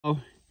Oh,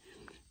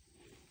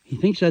 he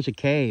thinks that's a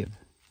cave.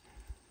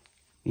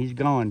 He's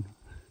going.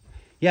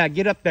 Yeah,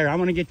 get up there. I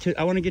want to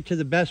get to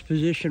the best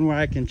position where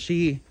I can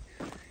see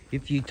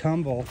if you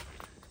tumble.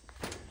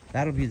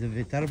 That'll be the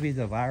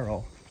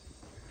viral.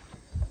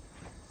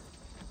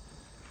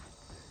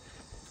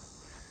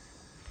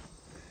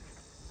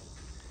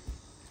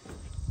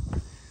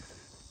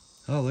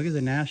 Oh, look at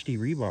the nasty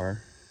rebar.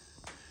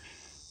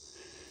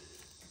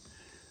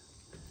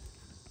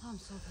 I'm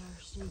so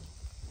thirsty.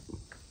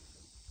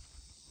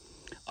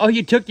 Oh,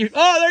 you took your...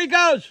 Oh, there he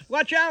goes.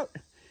 Watch out.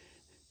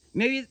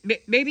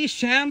 Maybe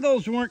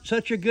sandals weren't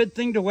such a good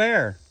thing to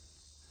wear.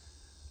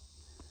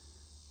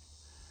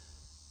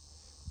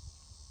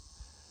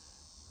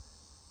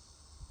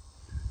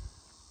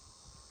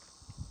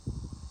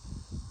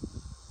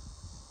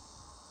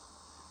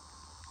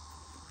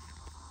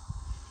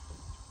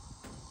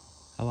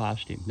 I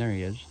lost him. There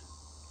he is.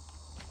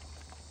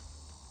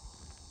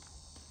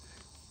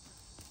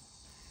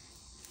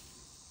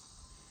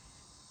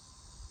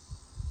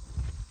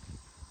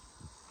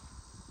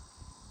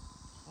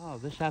 Oh,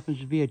 this happens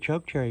to be a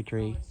chokecherry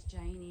tree. Oh, it's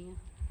Janie.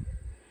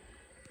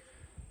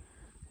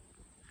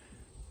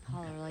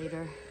 Call her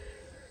later.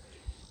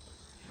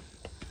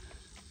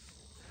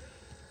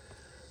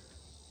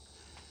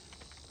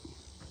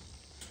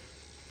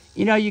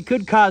 You know, you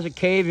could cause a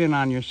cave-in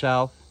on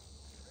yourself.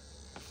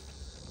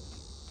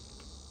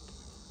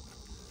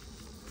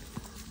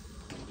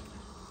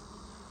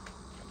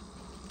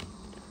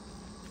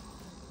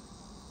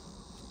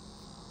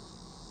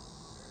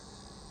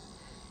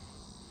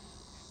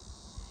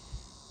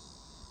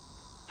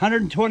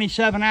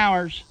 $127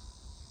 hours.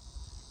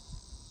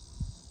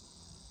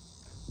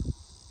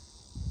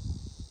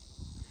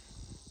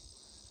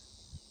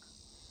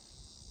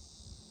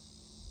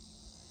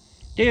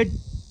 Dude.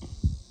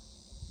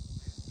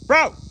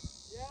 Bro.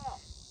 Yeah.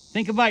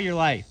 Think about your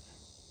life.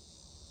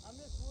 I'm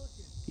just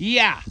looking.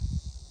 Yeah.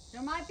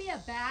 There might be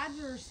a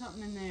badger or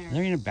something in there.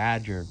 There ain't a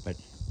badger, but...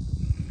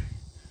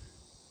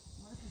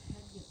 What if his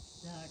head gets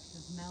stuck?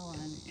 His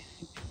melon.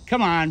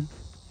 Come on.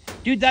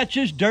 Dude, that's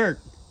just dirt.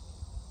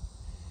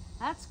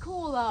 That's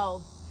cool,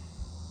 though.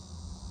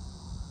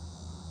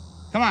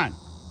 Come on.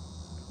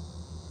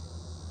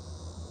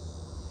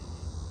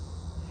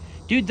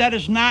 Dude, that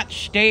is not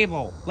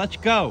stable. Let's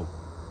go.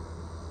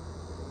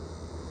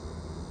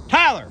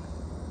 Tyler.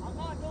 I'm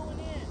not going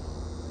in.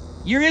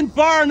 You're in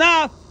far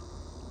enough.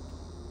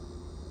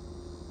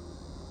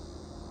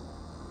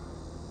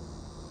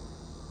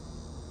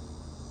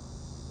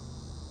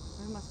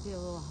 There must be a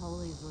little hole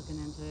he's looking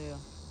into.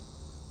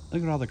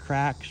 Look at all the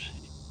cracks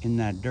in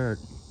that dirt.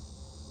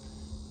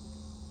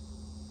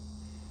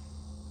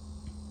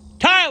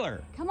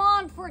 Tyler! Come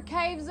on before it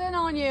caves in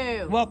on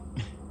you. Well,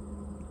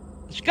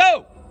 let's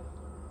go.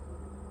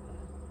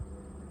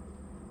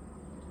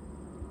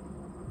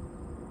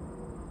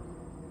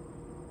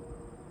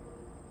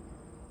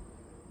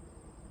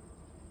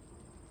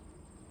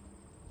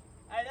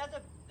 Hey,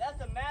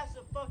 that's a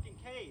massive fucking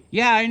cave.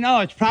 Yeah, I know.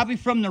 It's probably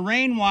from the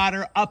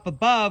rainwater up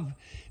above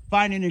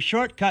finding a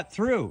shortcut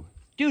through.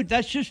 Dude,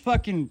 that's just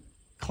fucking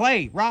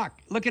clay,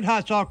 rock. Look at how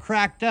it's all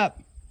cracked up.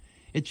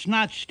 It's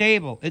not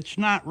stable. It's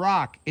not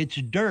rock. It's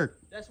dirt.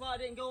 That's why I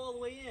didn't go all the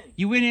way in.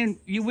 You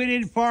went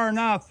in far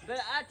enough. But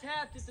I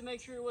tapped it to make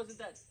sure it wasn't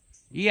that.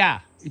 Yeah,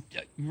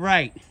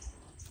 right.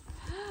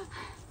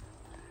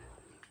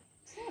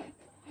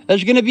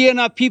 There's going to be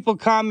enough people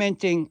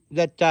commenting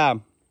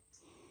that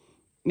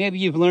maybe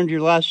you've learned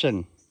your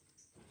lesson.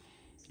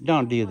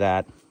 Don't do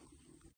that.